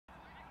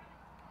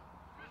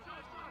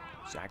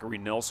Zachary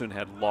Nelson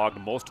had logged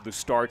most of the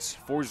starts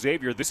for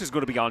Xavier. This is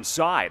going to be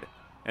onside.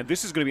 And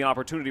this is going to be an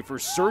opportunity for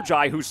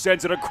Sergi, who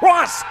sends it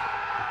across.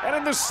 And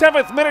in the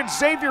 7th minute,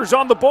 Xavier's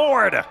on the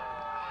board.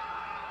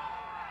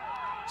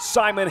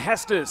 Siman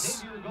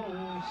Hestnes.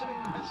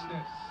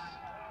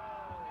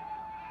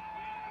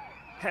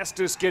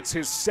 Hestnes gets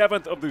his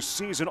 7th of the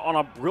season on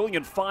a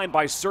brilliant find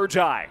by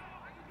Sergi.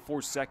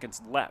 4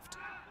 seconds left.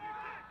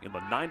 In the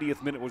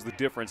 90th minute was the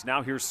difference.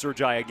 Now here's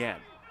Sergi again.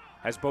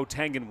 Has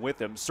Botangan with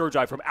him.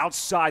 Sergi from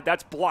outside,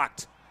 that's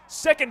blocked.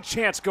 Second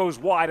chance goes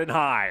wide and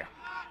high.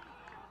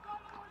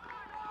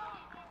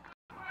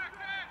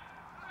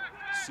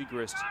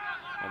 Seagrist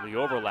on the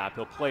overlap.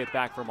 He'll play it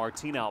back for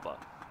Martin Alba.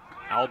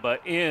 Alba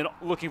in,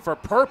 looking for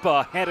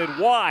Prpa, headed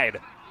wide.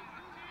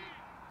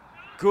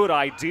 Good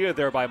idea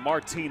there by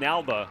Martin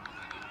Alba.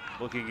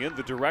 Looking in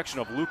the direction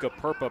of Luka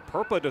Prpa.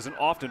 Prpa doesn't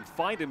often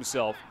find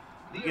himself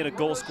in a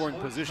goal-scoring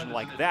position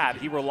like that.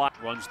 He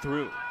runs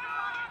through.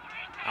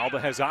 Alba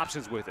has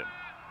options with him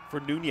for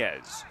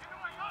Nunez.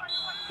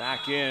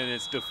 Back in,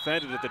 it's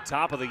defended at the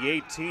top of the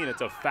 18.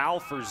 It's a foul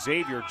for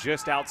Xavier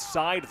just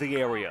outside the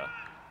area.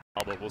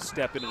 Alba will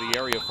step into the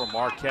area for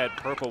Marquette.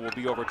 Prpa will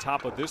be over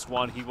top of this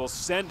one. He will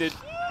send it,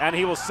 and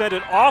he will send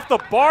it off the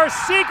bar.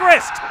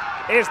 Seagrist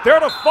is there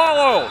to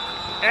follow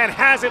and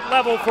has it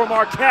level for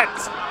Marquette.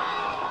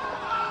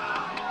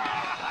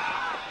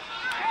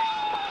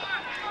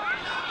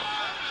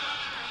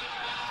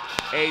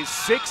 A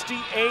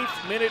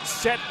 68th minute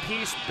set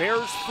piece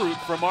bears fruit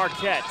for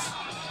Marquette.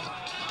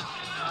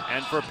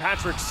 And for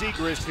Patrick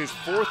Seagrist, his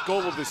 4th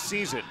goal of the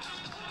season.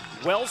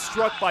 Well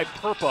struck by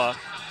Prpa.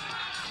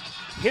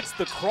 Hits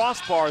the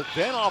crossbar,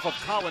 then off of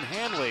Colin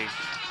Hanley.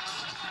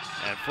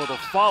 And for the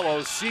follow,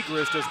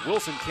 Seagrist, as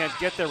Wilson can't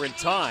get there in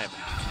time.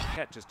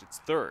 Marquette just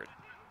its 3rd.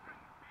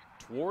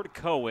 Toward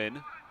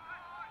Cohen.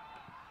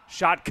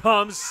 Shot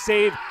comes,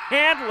 save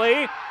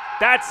Hanley.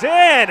 That's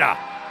in!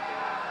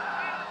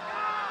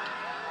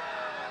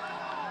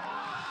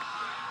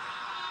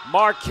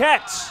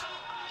 Marquette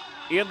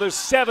in the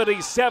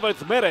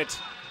 77th minute,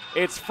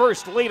 its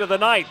first lead of the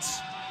night.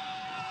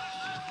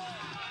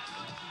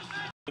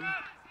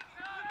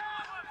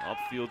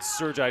 Upfield,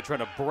 Sergi trying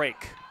to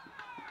break.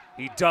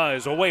 He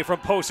does, away from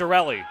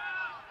Posarelli.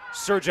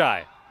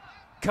 Sergi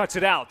cuts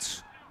it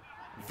out.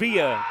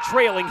 Villa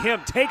trailing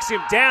him, takes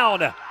him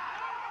down.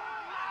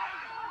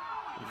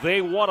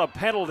 They want a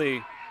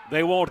penalty,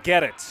 they won't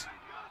get it.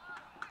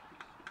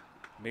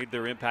 Made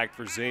their impact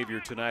for Xavier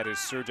tonight as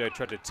Sergi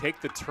tried to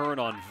take the turn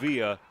on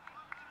Villa.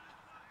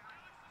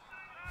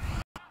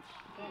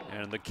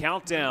 And the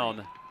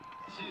countdown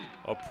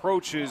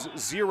approaches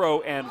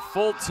 0 and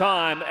full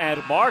time,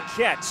 and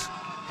Marquette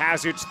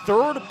has its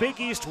 3rd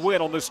Big East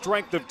win on the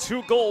strength of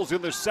 2 goals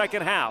in the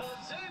second half.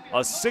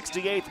 A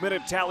 68th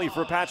minute tally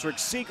for Patrick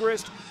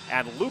Seagrist,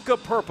 and Luka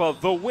Prpa,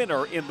 the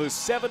winner in the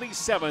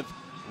 77th.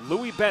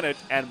 Louis Bennett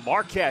and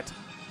Marquette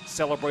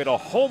celebrate a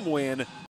home win